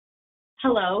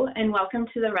Hello, and welcome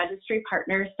to the Registry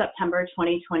Partners September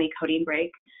 2020 Coding Break.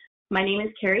 My name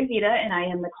is Carrie Vita, and I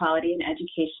am the Quality and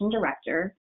Education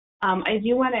Director. I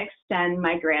do want to extend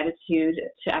my gratitude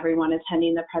to everyone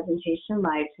attending the presentation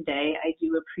live today. I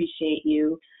do appreciate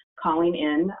you calling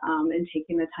in and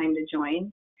taking the time to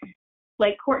join.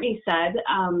 Like Courtney said,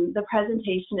 the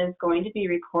presentation is going to be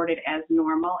recorded as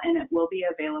normal, and it will be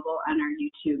available on our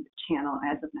YouTube channel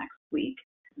as of next week.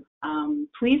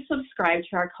 Please subscribe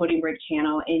to our Coding Break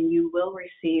channel, and you will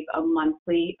receive a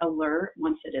monthly alert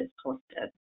once it is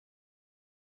posted.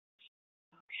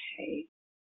 Okay.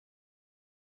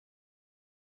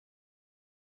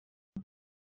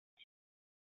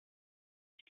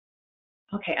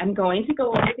 Okay, I'm going to go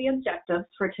over the objectives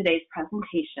for today's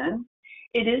presentation.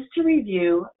 It is to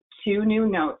review 2 new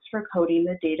notes for coding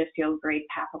the data field Grade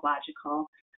Pathological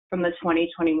from the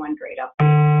 2021 grade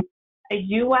update. I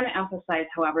do want to emphasize,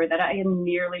 however, that I am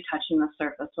merely touching the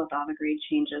surface with all the grade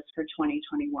changes for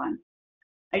 2021.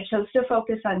 I chose to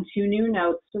focus on 2 new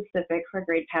notes specific for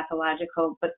Grade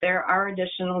Pathological, but there are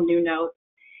additional new notes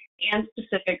and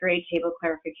specific grade table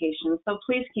clarifications, so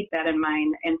please keep that in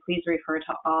mind, and please refer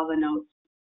to all the notes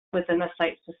within the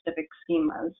site-specific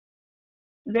schemas.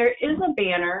 There is a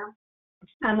banner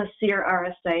on the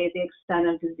CRRSA, the extent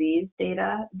of disease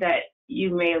data, that you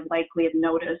may have likely have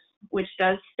noticed, which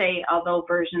does state, although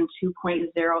version 2.0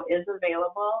 is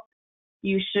available,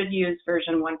 you should use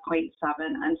version 1.7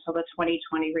 until the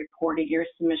 2020 reported year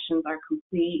submissions are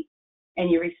complete and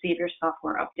you receive your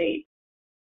software update.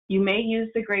 You may use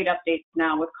the grade updates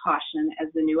now with caution, as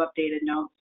the new updated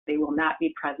notes, they will not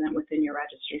be present within your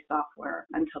registry software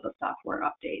until the software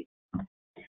updates.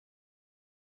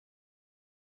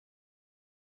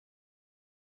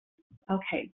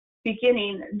 Okay,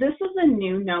 beginning, this is a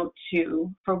new note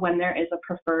too for when there is a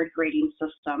preferred grading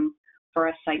system for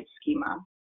a site schema.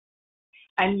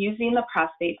 I'm using the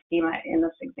prostate schema in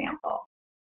this example.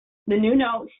 The new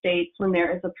note states when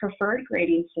there is a preferred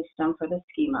grading system for the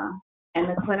schema and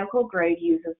the clinical grade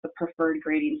uses the preferred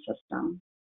grading system,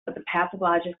 but the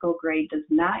pathological grade does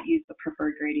not use the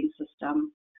preferred grading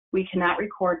system, we cannot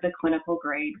record the clinical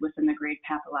grade within the grade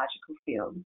pathological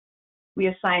field. We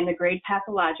assign the grade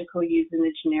pathological using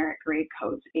the generic grade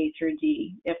codes A through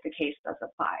D if the case does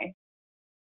apply.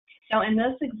 So in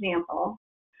this example,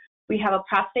 we have a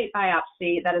prostate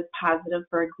biopsy that is positive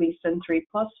for a Gleason 3+4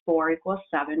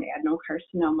 = 7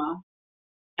 adenocarcinoma,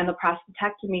 and the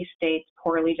prostatectomy states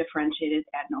poorly differentiated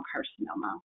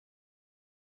adenocarcinoma.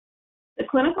 The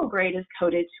clinical grade is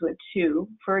coded to a 2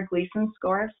 for a Gleason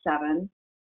score of 7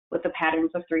 with the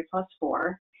patterns of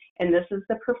 3+4, and this is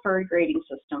the preferred grading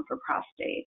system for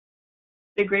prostate.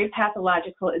 The grade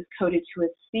pathological is coded to a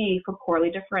C for poorly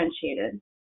differentiated.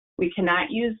 We cannot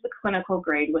use the clinical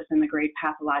grade within the grade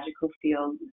pathological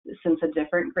field since a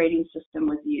different grading system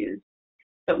was used,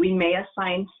 but we may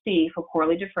assign C for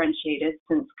poorly differentiated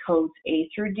since codes A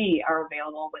through D are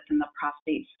available within the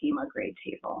prostate schema grade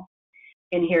table.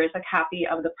 And here's a copy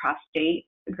of the prostate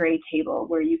grade table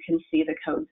where you can see the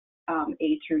codes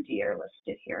A through D are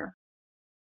listed here.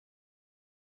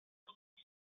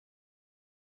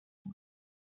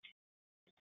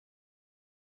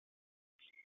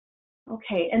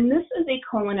 Okay, and this is a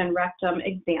colon and rectum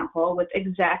example with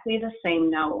exactly the same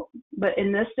note, but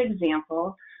in this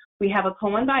example, we have a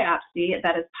colon biopsy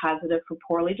that is positive for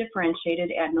poorly differentiated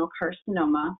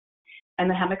adenocarcinoma, and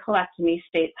the hemicolectomy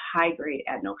states high-grade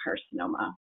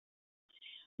adenocarcinoma.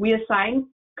 We assign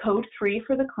code 3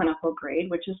 for the clinical grade,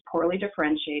 which is poorly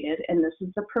differentiated, and this is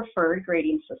the preferred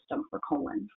grading system for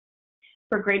colon.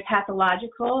 For grade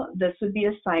pathological, this would be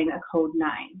assigned a code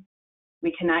 9.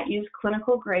 We cannot use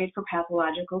clinical grade for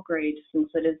pathological grade since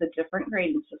it is a different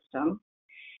grading system,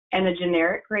 and the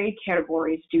generic grade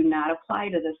categories do not apply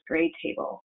to this grade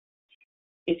table.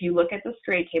 If you look at this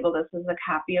grade table, this is a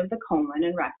copy of the colon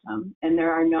and rectum, and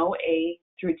there are no A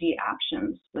through D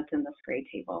options within this grade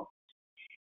table.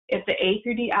 If the A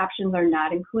through D options are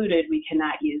not included, we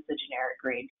cannot use the generic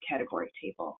grade category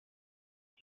table.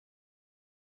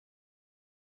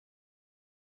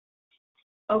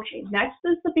 Okay, next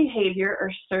is the behavior or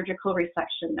surgical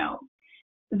resection note.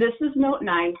 This is note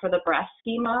 9 for the breast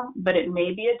schema, but it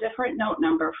may be a different note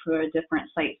number for a different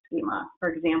site schema. For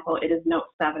example, it is note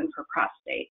 7 for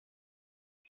prostate.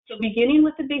 So beginning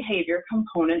with the behavior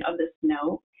component of this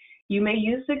note, you may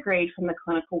use the grade from the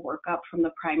clinical workup from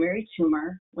the primary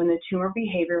tumor when the tumor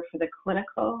behavior for the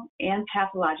clinical and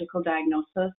pathological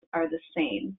diagnosis are the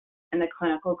same, and the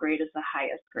clinical grade is the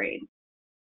highest grade.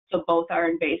 So both are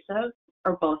invasive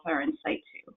or both are in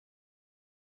situ.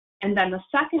 And then the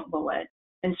second bullet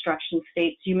instruction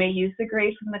states you may use the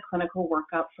grade from the clinical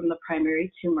workup from the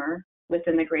primary tumor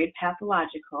within the grade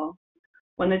pathological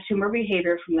when the tumor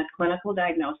behavior from the clinical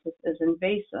diagnosis is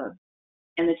invasive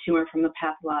and the tumor from the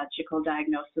pathological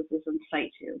diagnosis is in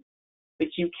situ, but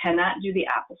you cannot do the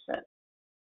opposite.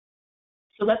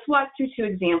 So let's walk through two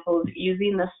examples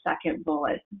using the second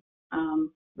bullet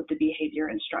with the behavior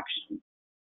instruction.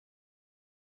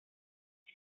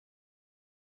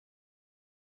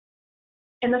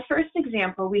 In the first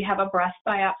example, we have a breast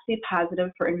biopsy positive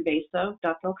for invasive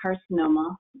ductal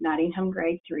carcinoma, Nottingham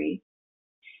grade 3,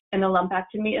 and the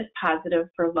lumpectomy is positive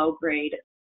for low-grade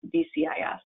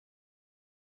DCIS.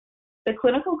 The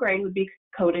clinical grade would be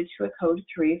coded to a code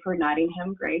 3 for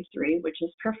Nottingham grade 3, which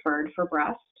is preferred for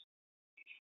breast.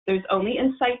 There's only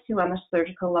in situ on the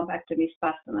surgical lumpectomy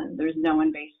specimen. There's no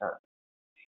invasive.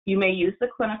 You may use the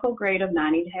clinical grade of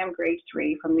Nottingham grade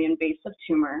 3 from the invasive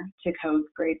tumor to code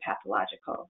grade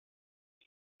pathological.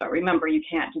 But remember, you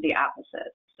can't do the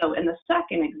opposite. So in the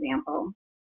second example,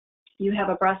 you have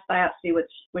a breast biopsy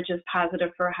which is positive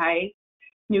for high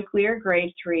nuclear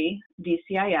grade 3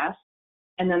 DCIS,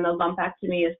 and then the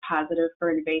lumpectomy is positive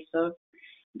for invasive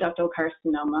ductal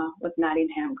carcinoma with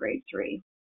Nottingham grade 3.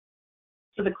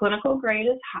 So the clinical grade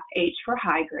is H for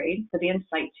high grade for the in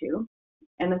situ,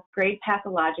 and the grade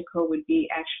pathological would be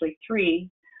actually 3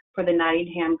 for the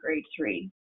Nottingham grade 3.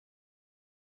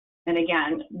 And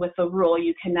again, with the rule,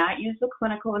 you cannot use the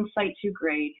clinical in situ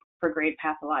grade for grade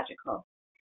pathological.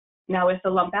 Now, if the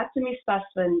lumpectomy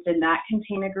specimen did not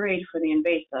contain a grade for the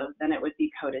invasive, then it would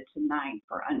be coded to 9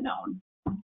 for unknown.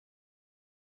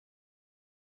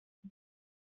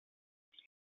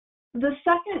 The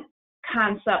second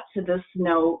concept to this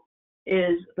note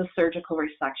is the surgical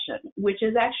resection, which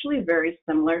is actually very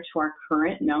similar to our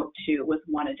current note 2 with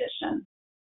one addition.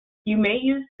 You may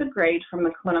use the grade from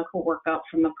the clinical workup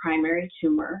from the primary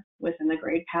tumor within the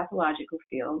grade pathological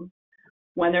field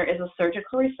when there is a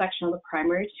surgical resection of the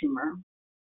primary tumor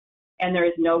and there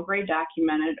is no grade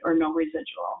documented or no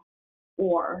residual.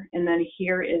 Or, and then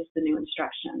here is the new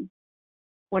instruction,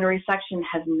 when a resection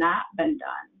has not been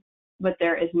done, but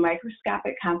there is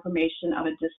microscopic confirmation of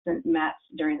a distant met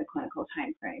during the clinical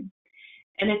time frame.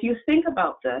 And if you think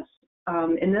about this,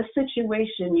 in this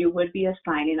situation, you would be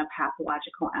assigning a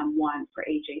pathological M1 for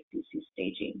AJCC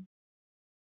staging.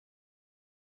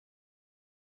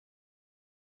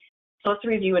 So let's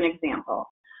review an example.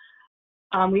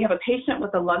 We have a patient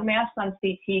with a lung mass on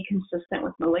CT consistent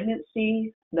with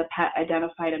malignancy. The PET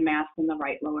identified a mass in the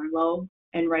right lower lobe,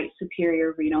 and right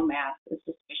superior renal mass is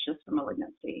suspicious for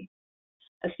malignancy.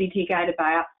 A CT-guided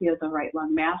biopsy of the right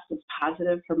lung mass was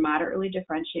positive for moderately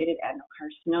differentiated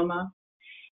adenocarcinoma,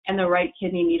 and the right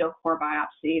kidney needle core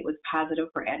biopsy was positive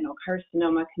for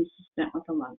adenocarcinoma consistent with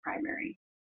a lung primary.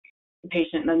 The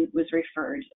patient then was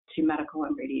referred to medical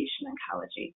and radiation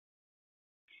oncology.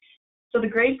 So the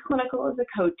grade clinical is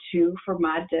a code 2 for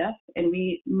mod diff, and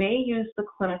we may use the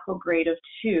clinical grade of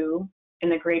 2 in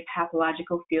the grade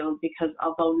pathological field because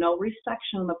although no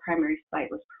resection of the primary site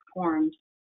was performed,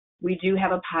 we do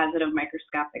have a positive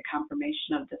microscopic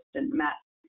confirmation of distant met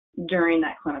during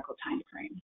that clinical time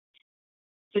frame.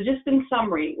 So just in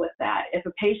summary with that, if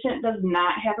a patient does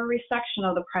not have a resection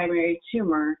of the primary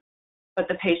tumor, but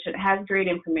the patient has grade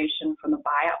information from the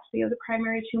biopsy of the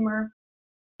primary tumor,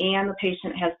 and the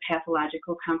patient has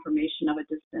pathological confirmation of a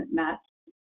distant met,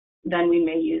 then we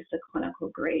may use the clinical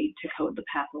grade to code the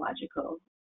pathological,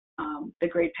 the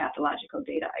grade pathological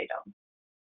data item.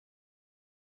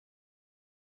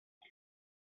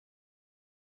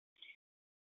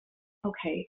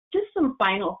 Okay, just some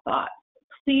final thoughts.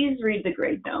 Please read the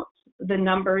grade notes. The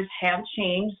numbers have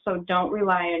changed, so don't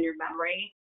rely on your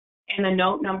memory. And the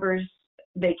note numbers,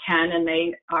 they can and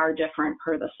they are different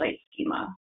per the site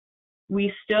schema.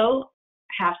 We still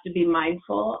have to be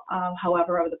mindful,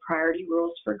 however, of the priority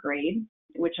rules for grade,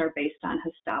 which are based on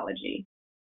histology.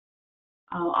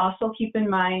 Also keep in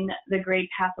mind the grade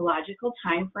pathological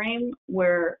time frame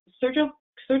where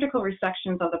surgical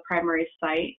resections of the primary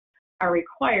site are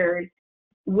required,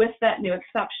 with that new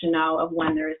exception now of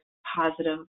when there is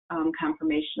positive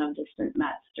confirmation of distant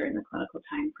mets during the clinical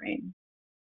time frame.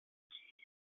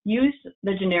 Use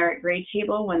the generic grade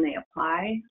table when they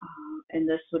apply, and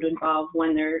this would involve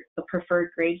when the preferred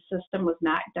grade system was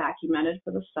not documented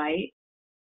for the site,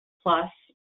 plus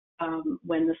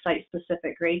when the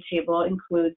site-specific grade table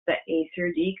includes the A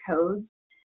through D codes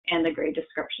and the grade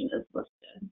description is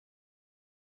listed.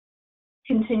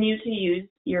 Continue to use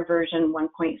your version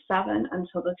 1.7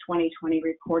 until the 2020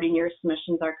 reporting year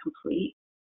submissions are complete.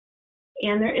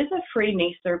 And there is a free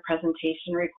NACER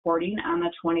presentation recording on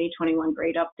the 2021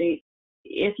 grade update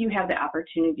if you have the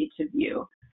opportunity to view.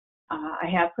 I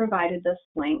have provided this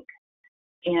link.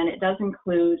 And it does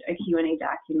include a Q&A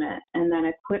document and then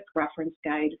a quick reference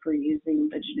guide for using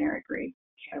the generic grade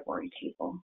category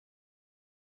table.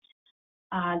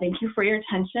 Thank you for your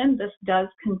attention. This does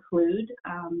conclude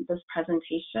this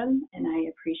presentation, and I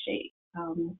appreciate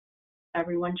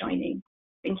everyone joining.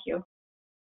 Thank you.